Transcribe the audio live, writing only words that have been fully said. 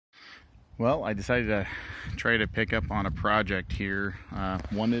Well, I decided to try to pick up on a project here.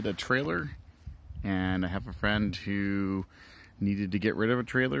 Wanted a trailer, and I have a friend who needed to get rid of a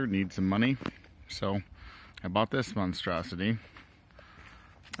trailer, needed some money. So I bought this monstrosity.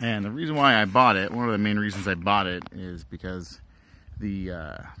 And the reason why I bought it, one of the main reasons I bought it, is because the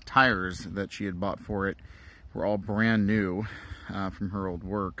tires that she had bought for it were all brand new from her old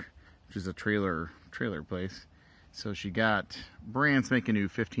work, which is a trailer place. So she got brand spanking new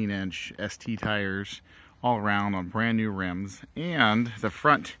 15-inch ST tires all around on brand new rims, and the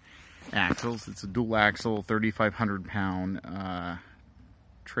front axles, it's a dual axle 3,500 pound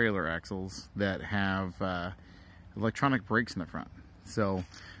trailer axles that have electronic brakes in the front. So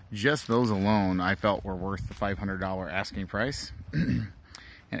just those alone I felt were worth the $500 asking price. And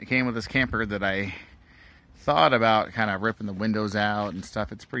it came with this camper that I thought about kind of ripping the windows out and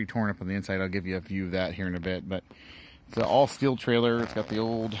stuff. It's pretty torn up on the inside. I'll give you a view of that here in a bit. But it's an all steel trailer. It's got the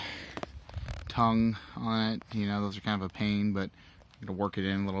old tongue on it. You know, those are kind of a pain, but I'm going to work it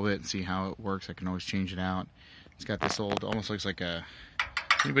in a little bit and see how it works. I can always change it out. It's got this old, almost looks like a,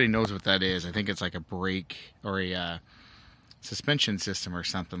 anybody knows what that is. I think it's like a brake or a suspension system or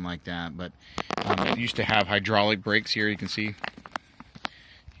something like that. But it used to have hydraulic brakes here. You can see,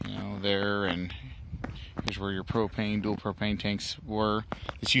 you know, there, and here's where your propane, dual propane tanks were.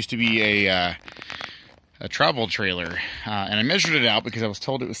 This used to be a travel trailer, and I measured it out because I was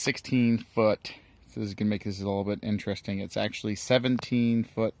told it was 16 foot. So this is going to make this a little bit interesting. It's actually 17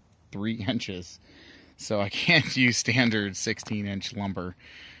 foot 3 inches. So I can't use standard 16-inch lumber,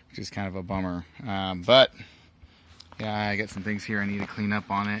 which is kind of a bummer. But yeah, I got some things here I need to clean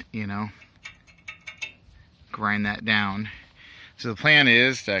up on it, you know, grind that down. So the plan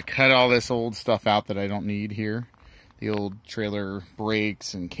is to cut all this old stuff out that I don't need here. The old trailer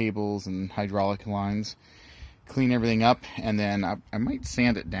brakes and cables and hydraulic lines. Clean everything up, and then I might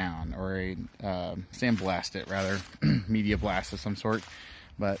sand it down, or sandblast it rather, media blast of some sort.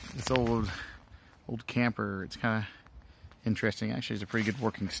 But this old camper, it's kind of interesting. Actually, there's a pretty good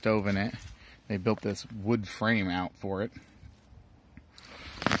working stove in it. They built this wood frame out for it.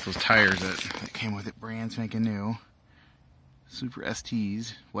 That's those tires that came with it, brand spanking new. Super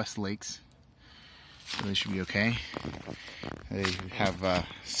STs, Westlakes. So they should be okay. They have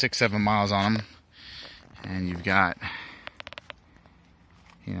 6-7 miles on them. And you've got,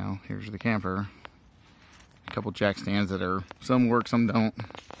 you know, here's the camper. A couple jack stands that are, some work, some don't.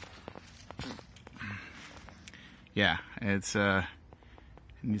 Yeah, it's, it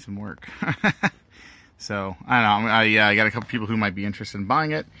needs some work. So, I don't know, I got a couple people who might be interested in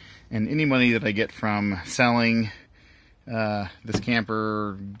buying it. And any money that I get from selling this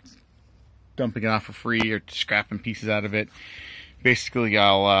camper, dumping it off for free, or scrapping pieces out of it, basically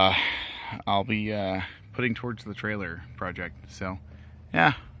I'll be putting towards the trailer project. So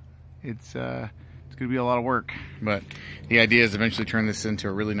yeah, it's gonna be a lot of work, but the idea is eventually turn this into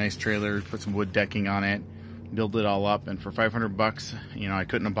a really nice trailer, put some wood decking on it, build it all up. And for 500 bucks, you know, I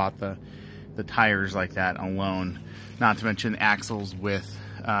couldn't have bought the tires like that alone, not to mention axles with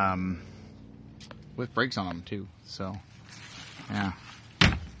brakes on them too. So yeah,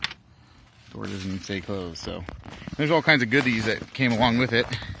 door doesn't even stay closed. So there's all kinds of goodies that came along with it.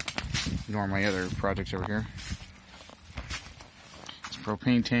 Ignore my other projects over here. Some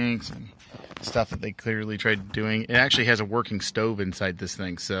propane tanks and stuff that they clearly tried doing. It actually has a working stove inside this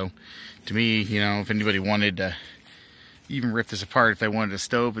thing. So to me, you know, if anybody wanted to even rip this apart, if they wanted a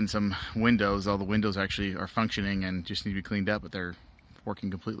stove and some windows, all the windows actually are functioning and just need to be cleaned up, but they're working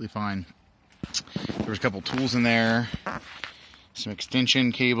completely fine. There was a couple tools in there, some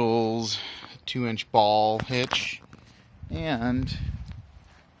extension cables, a 2-inch ball hitch, and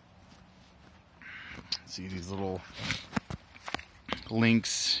see these little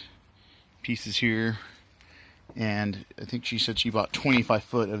links pieces here. And I think she said she bought 25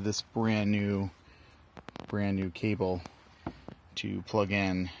 foot of this brand new cable to plug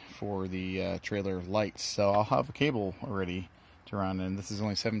in for the trailer lights. So I'll have a cable already to run, and this is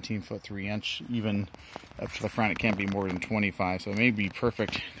only 17 foot 3 inch. Even up to the front, it can't be more than 25. So it may be the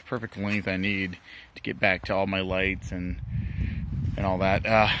perfect length I need to get back to all my lights and all that.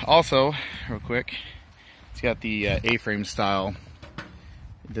 Also, real quick, it's got the A-frame style.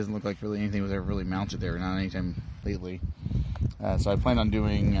 It doesn't look like really anything was ever really mounted there, not anytime lately. So I plan on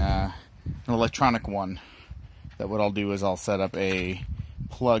doing an electronic one. That what I'll do is I'll set up a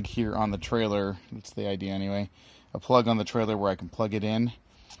plug here on the trailer. That's the idea anyway. A plug on the trailer where I can plug it in,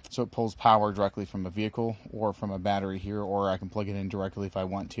 so it pulls power directly from a vehicle or from a battery here, or I can plug it in directly if I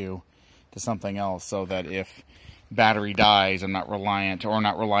want to something else, so that if battery dies, I'm not reliant on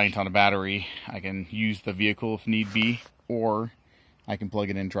a battery. I can use the vehicle if need be, or I can plug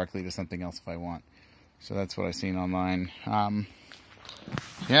it in directly to something else if I want. So that's what I've seen online.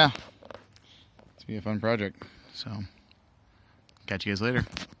 Yeah, it's be a fun project. So catch you guys later.